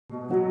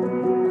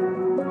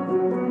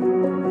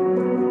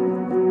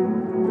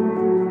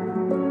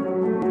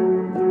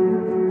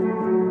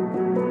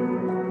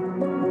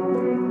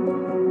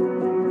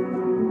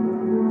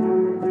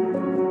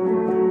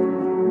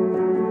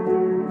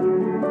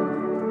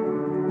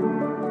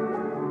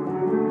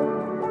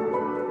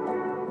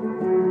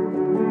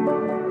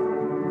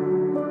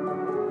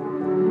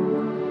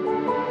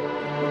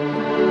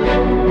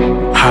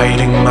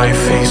Hiding my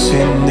face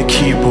in the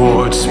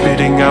keyboard,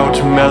 spitting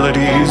out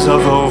melodies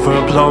of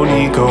overblown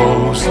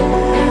egos.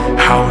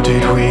 How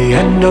did we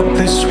end up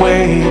this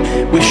way,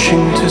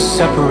 wishing to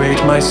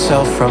separate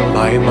myself from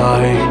my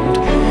mind?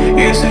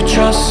 Is it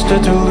just a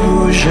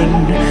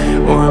delusion,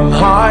 or am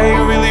I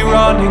really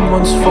running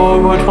once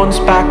forward, once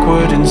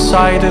backward,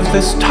 inside of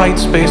this tight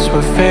space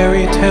where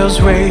fairy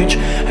tales rage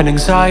and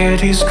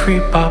anxieties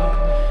creep up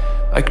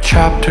like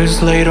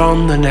chapters laid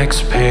on the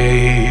next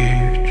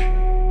page?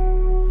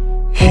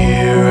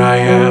 Here I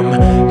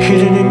am,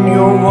 hidden in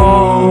your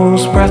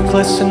walls,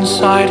 breathless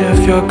inside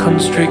of your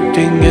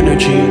constricting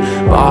energy.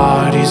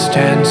 Bodies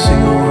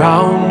dancing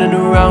around and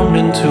around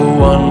until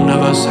one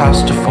of us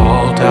has to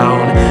fall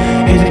down.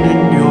 Hidden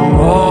in your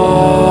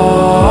walls,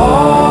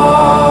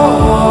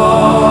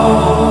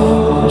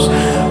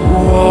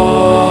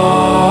 walls.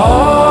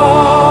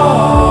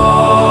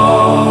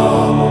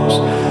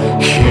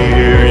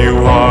 Here you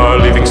are,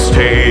 leaving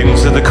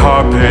stains in the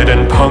carpet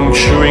and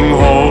puncturing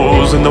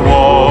holes in the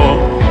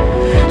wall.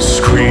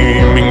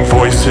 Screaming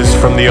voices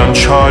from the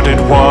uncharted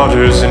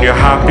waters, and your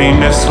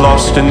happiness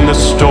lost in the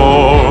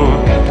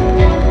storm.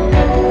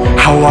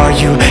 How are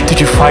you? Did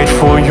you fight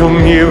for your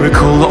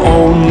miracle,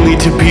 only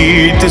to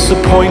be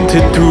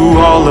disappointed through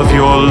all of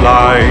your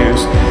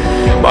lies?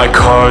 My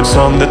cards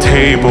on the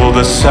table,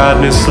 the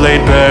sadness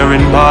laid bare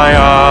in my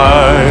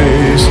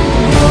eyes.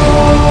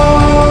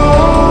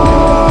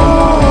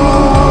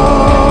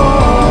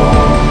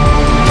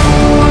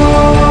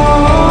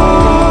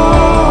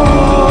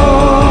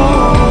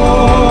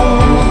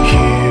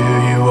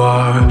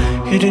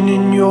 Hidden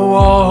in your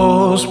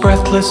walls,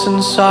 breathless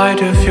inside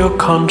of your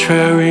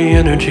contrary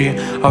energy.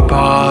 Our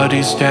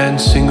bodies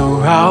dancing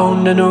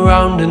around and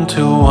around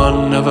until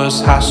one of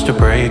us has to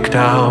break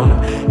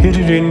down.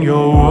 Hidden in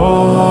your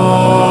walls,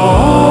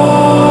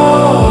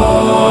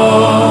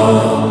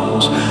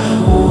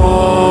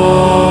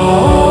 walls.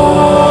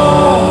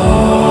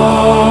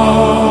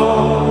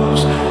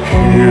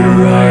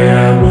 Here I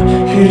am,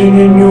 hidden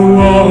in your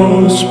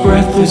walls,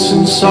 breathless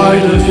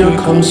inside of your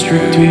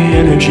constricting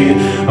energy.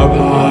 Our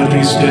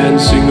bodies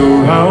dancing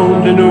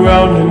around and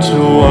around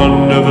until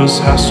one of us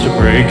has to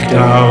break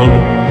down.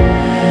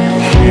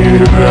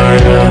 Here I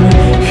am,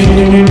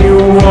 hidden in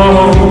your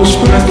walls,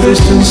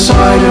 breathless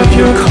inside of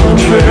your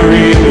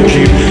contrary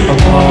energy. Our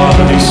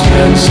bodies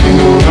dancing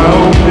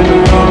around and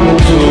around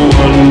until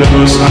one of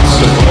us has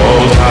to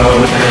fall down.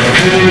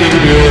 Hidden in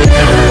your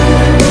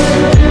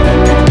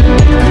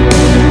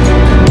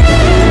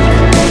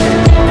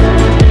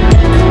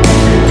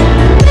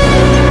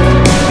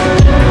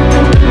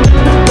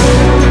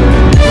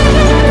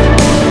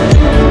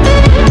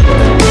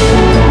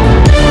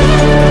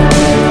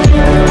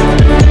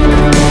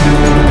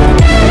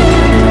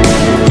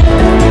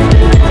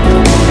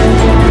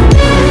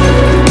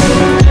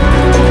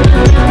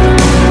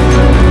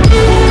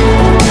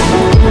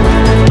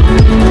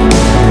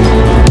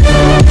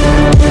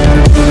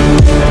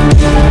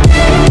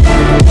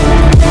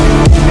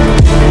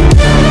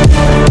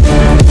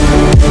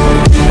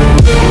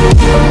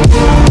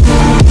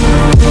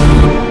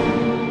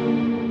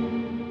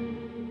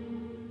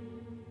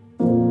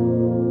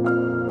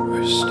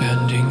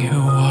standing here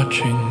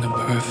watching a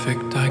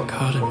perfect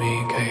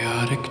dichotomy,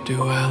 chaotic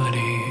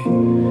duality.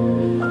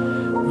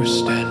 We're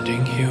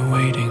standing here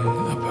waiting,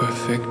 a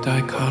perfect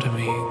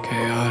dichotomy,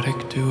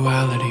 chaotic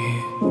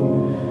duality.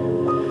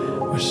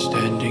 We're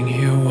standing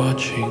here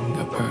watching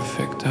a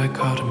perfect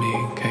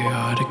dichotomy,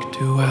 chaotic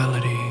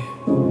duality.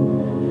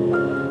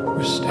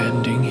 We're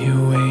standing here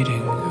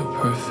waiting, a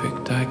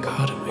perfect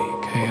dichotomy,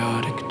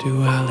 chaotic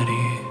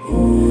duality.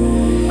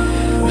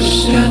 We're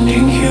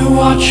standing here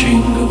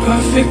watching a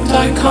perfect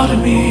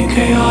dichotomy,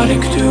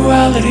 chaotic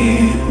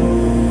duality.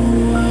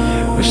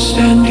 We're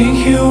standing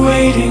here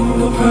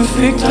waiting, a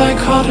perfect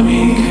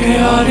dichotomy,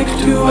 chaotic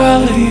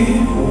duality.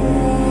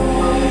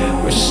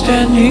 We're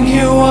standing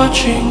here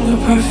watching a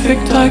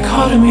perfect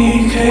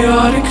dichotomy,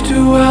 chaotic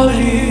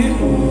duality.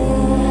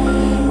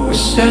 We're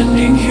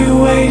standing here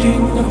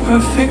waiting, a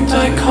perfect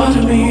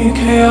dichotomy,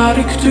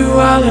 chaotic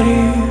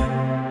duality.